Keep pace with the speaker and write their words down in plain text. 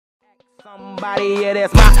Somebody, yeah,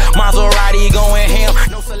 that's my Maserati going ham.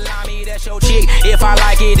 No salami, that's your chick. If I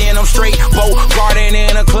like it, then I'm straight. Boat garden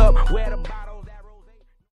in a club where the bottles that rose.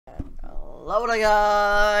 Hello there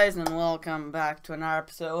guys, and welcome back to another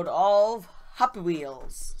episode of Happy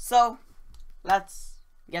Wheels. So, let's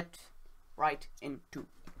get right into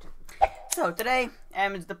it. So today,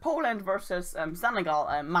 it's the Poland versus Senegal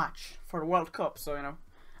match for the World Cup. So, you know,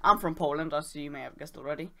 I'm from Poland, as you may have guessed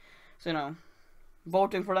already. So, you know,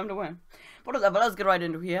 voting for them to win. But whatever, let's get right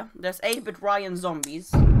into here. There's 8-bit Ryan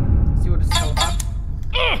zombies. Let's see what this is all about.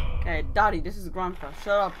 Okay, Daddy, this is Grandpa.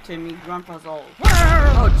 Shut up, Timmy. Grandpa's old.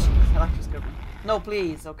 Oh, jeez, that actually scared me. No,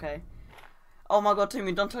 please, okay. Oh my god,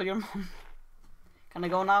 Timmy, don't tell your mom. Can I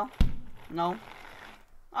go now? No?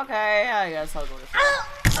 Okay, I guess I'll go this way.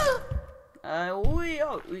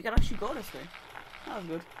 We can actually go this way. That was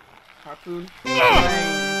good. Harpoon.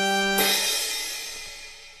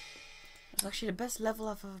 It's actually the best level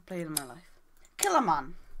I've ever played in my life. Kill a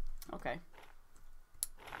man. Okay.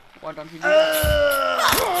 Why don't you do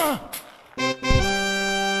that?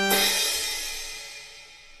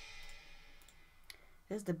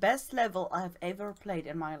 This is the best level I have ever played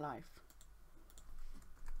in my life.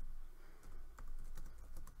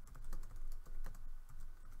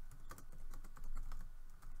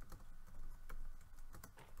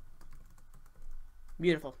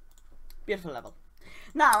 Beautiful. Beautiful level.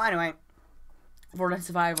 Now, anyway. Fortnite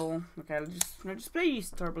Survival. Okay, let's just play these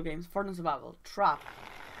terrible games. Fortnite Survival. Trap.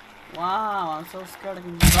 Wow, I'm so scared I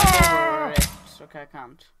can jump over it. Okay, I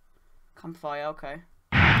can't. Campfire, okay.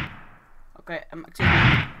 Okay,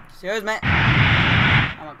 excuse me.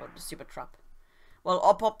 Oh my god, the stupid trap. Well,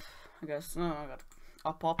 up, I guess. Oh my god.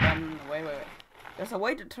 Up, and wait. There's a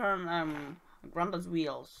way to turn, Granda's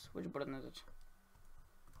wheels. Which button is it?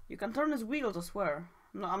 You can turn his wheels, I swear.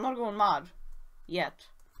 No, I'm not going mad. Yet.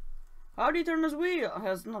 How do you turn his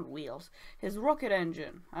not wheels. His rocket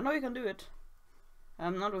engine. I know you can do it.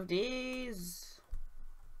 Not with these.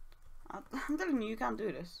 I'm telling you, you can't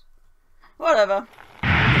do this. Whatever.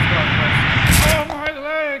 Oh, my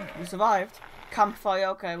leg! We survived. Campfire,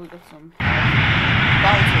 okay, we got some.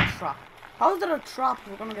 Bouncing trap. How is that a trap?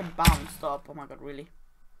 We're gonna get bounced up. Oh my god, really?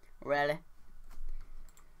 Really?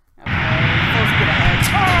 Okay, full speed ahead.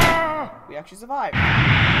 We actually survived.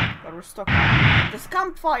 But we're stuck. This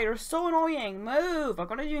campfire is so annoying. Move! I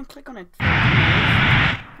gotta even click on it.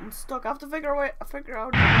 I'm stuck. I have to figure out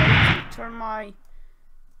the way to turn my.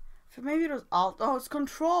 Maybe it was Alt. Oh, it's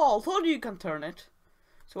Control. Told you can turn it.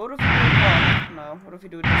 So what if you do it up? No. What if you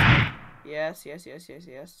do it this way?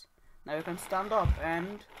 Yes. Now you can stand up and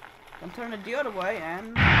you can turn it the other way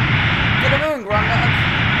and get a moon, Grandad.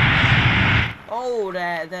 Oh, oh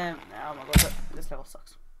my god, this level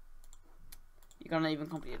sucks. You're gonna even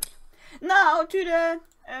complete it. Now to the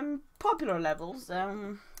popular levels.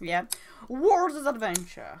 Yeah, Wars is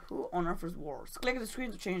Adventure. Who on earth is Wars? Click the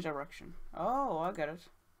screen to change direction. Oh, I get it.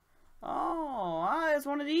 Oh, it's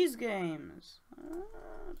one of these games.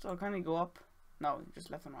 So can you go up? No, just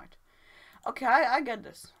left and right. Okay, I get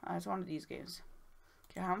this. It's one of these games.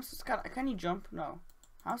 Okay, how am I supposed to, can you jump? No.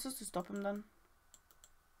 How am I supposed to stop him then?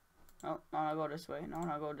 No, I go this way. No,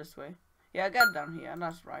 I go this way. Yeah, get down here.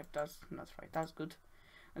 That's right. That's right. That's good.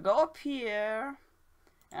 I go up here.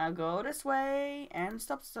 And I go this way. And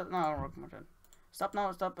stop. No, stop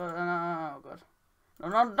now. Stop. No, God. No,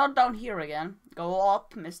 not down here again. Go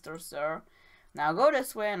up, Mr. Sir. Now go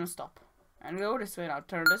this way and stop. And go this way. Now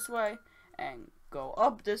turn this way. And go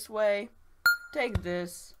up this way. Take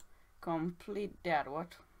this. Complete that.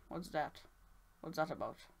 What's that? What's that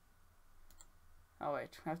about? Oh,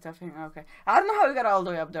 wait. I have to think. Okay. I don't know how we got all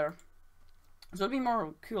the way up there. So it'd be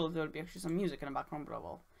more cool if there would be actually some music in the background, but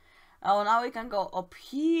well. Oh, now we can go up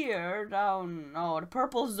here, down. Oh, the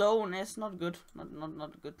purple zone is not good. Not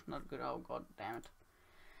good. Oh, god damn it.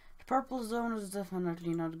 The purple zone is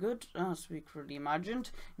definitely not good, as we could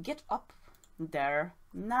imagined. Get up there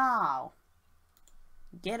now.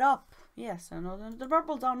 Get up. Yes, I know the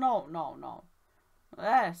purple zone. No.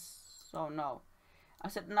 Yes. Oh, no. I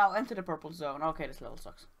said now enter the purple zone. Okay, this level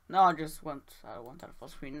sucks. No, I want that full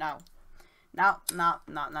screen now. No.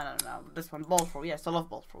 This one, ball throw. Yes, I love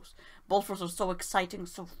ball throws. Ball throws are so exciting,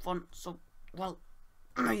 so fun, so well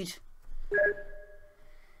made.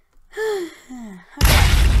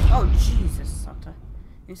 Oh Jesus, Santa!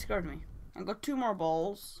 You scared me. I got 2 more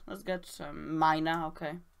balls. Let's get some mina.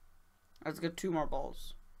 Okay, let's get 2 more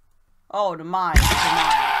balls. Oh, the mine.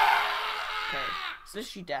 Okay, so is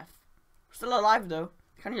she deaf? Still alive though.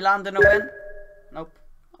 Can you land in a win? Nope.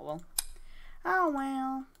 Oh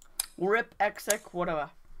well. Rip exec,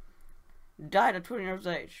 whatever. Died at 20 years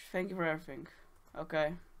of age. Thank you for everything.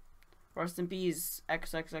 Okay. Rest in peace,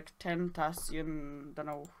 XXX Tentacion. Don't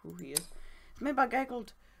know who he is. It's made by a guy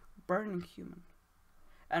called Burning Human.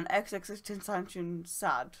 And XXX Tentacion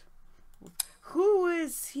Sad. Who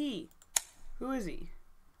is he? Who is he?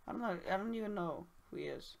 I don't know. I don't even know who he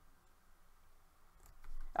is.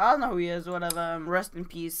 I don't know who he is. Whatever. Rest in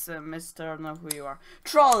peace, Mister. I don't know who you are.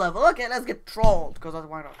 Troll level. Okay, let's get trolled. Cause that's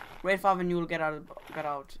why not. Raid 5 and you'll get out of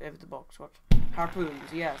the box. What?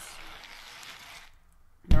 Harpoons. Yes.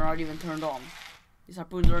 They're not even turned on. These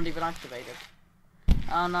harpoons aren't even activated.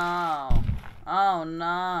 Oh no. Oh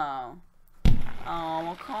no. Oh,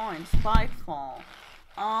 what kind? Spiteful.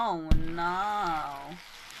 Oh no.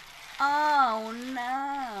 Oh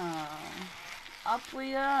no. Up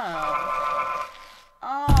we go.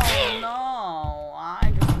 Oh no.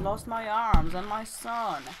 I just lost my arms and my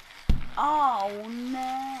son. Oh no.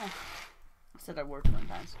 I said that word 20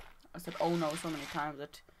 times. I said oh no so many times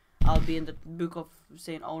that I'll be in the book of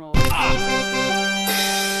saying oh no. Okay,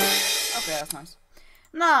 that's nice.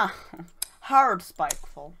 Nah. Hard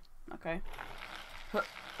spiteful. Okay.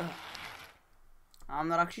 I'm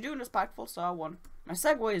not actually doing the spiteful, so I won. My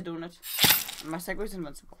Segway is doing it. And my Segway is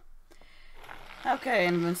invincible. Okay,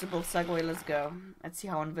 invincible Segway, let's go. Let's see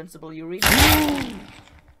how invincible you really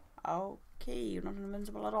are. Okay, you're not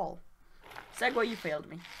invincible at all. Segway, you failed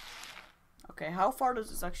me. Okay, how far does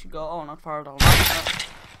this actually go? Oh, not far at all.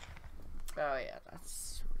 Oh yeah,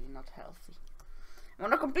 that's really not healthy. I'm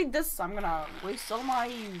gonna complete this. I'm gonna waste all my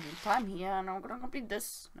time here and I'm gonna complete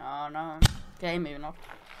this. No. Okay, maybe not.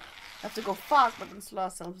 Have to go fast but then slow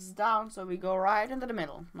ourselves down, so we go right into the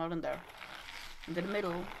middle. Not in there. Into the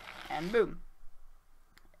middle and boom.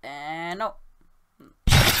 And no.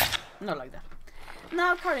 Not like that.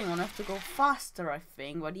 Now carrying on, I have to go faster I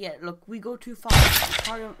think, but yeah, look, we go too fast.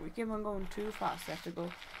 We keep on going too fast. We have to go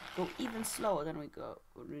even slower than we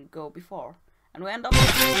go before. And we end up in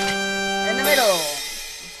the middle.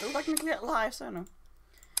 We're still technically alive, so no.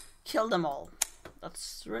 Kill them all.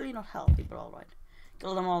 That's really not healthy, but alright.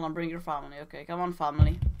 Kill them all and bring your family. Okay, come on,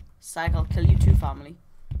 family. Psych, I'll kill you too, family.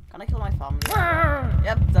 Can I kill my family?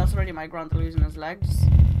 Yep, that's already my grandpa losing his legs.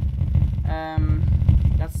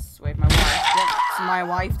 Wait, my wife. Yep, it's my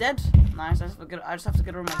wife dead. Nice, I just have to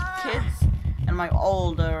get rid of my kids. And my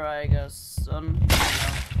older, I guess, son.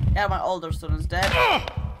 Yeah, my older son is dead.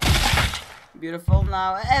 Beautiful.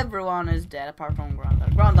 Now everyone is dead apart from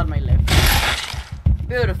Granddad. Granddad may live.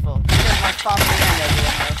 Beautiful. Kill my family and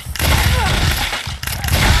everyone else.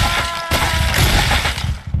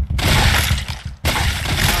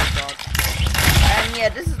 Oh god. And yeah,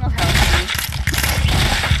 this is not healthy.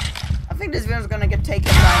 I think this video is gonna get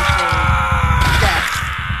taken down to death.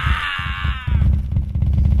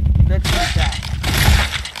 Literally death.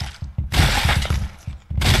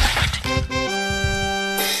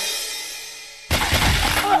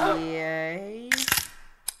 Yay.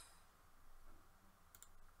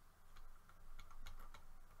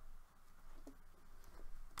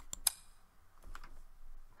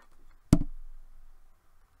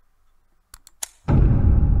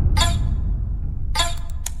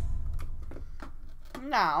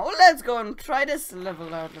 Now, let's go and try this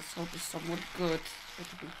level out. Let's hope it's somewhat good.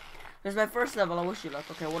 This is my first level. I wish you luck.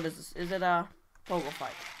 Okay, what is this? Is it a Pogo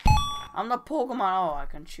fight? I'm not Pokemon. Oh, I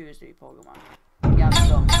can choose to be Pokemon. Yeah, let's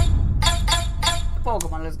go.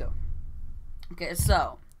 Pokemon, let's go. Okay,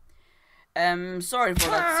 so. Sorry for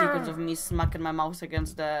that sequence of me smacking my mouse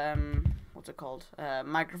against the, what's it called?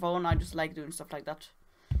 Microphone. I just like doing stuff like that.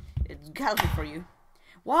 It's healthy for you.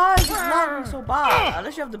 Why is this lagging so bad?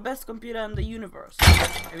 Unless you have the best computer in the universe.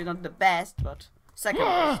 Maybe not the best, but second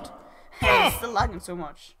best. Hey, it's still lagging so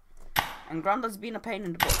much. And Granddad's been a pain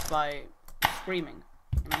in the butt by screaming.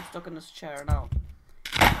 And I'm stuck in this chair now.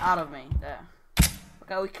 Out of me. There.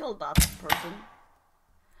 Okay, we killed that person.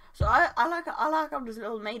 So I like how this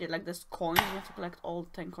little made it. Like this coin, you have to collect all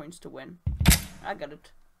 10 coins to win. I get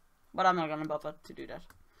it. But I'm not gonna bother to do that.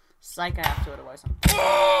 Psych, I have to, otherwise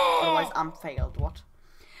I'm failed. What?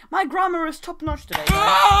 My grammar is top notch today,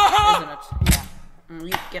 guys, isn't it? Yeah.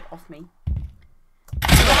 You get off me.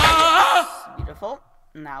 Yes, beautiful.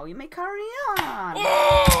 Now you may carry on.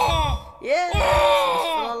 Yes, it's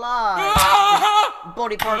still alive.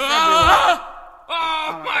 Body parts everywhere.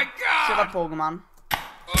 Oh my god. Shut up, Pokemon.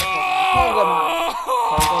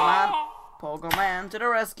 Pokemon to the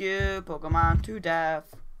rescue. Pokemon to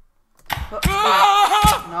death.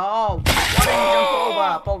 No. Why didn't you jump over,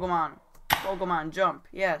 Pokemon? Pokemon, jump.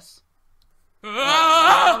 Yes.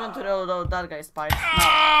 I want to do that guy's spikes.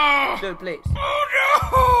 No. Dude, please.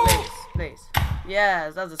 Please.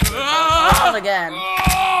 Yes, that's a spike. Not again.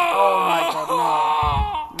 Oh my god,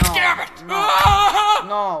 no.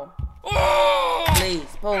 No.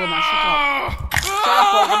 Please, Pokemon, shut up. Shut up,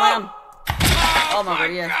 Pokemon. Oh my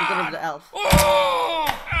god, yes, we're gonna do the elf.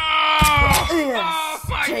 Yes,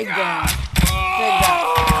 take that. Take that.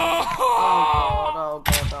 Oh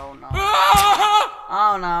god, oh no.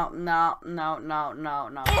 Oh no.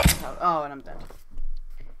 Oh, and I'm dead.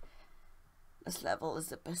 This level is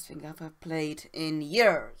the best thing I've ever played in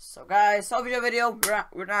years. So guys, so video,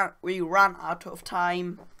 we ran out of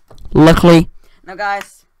time. Luckily. Now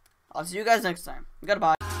guys, I'll see you guys next time.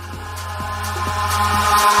 Goodbye.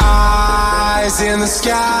 Eyes in the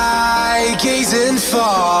sky, gazing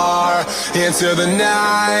far into the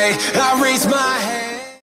night. I raise my head.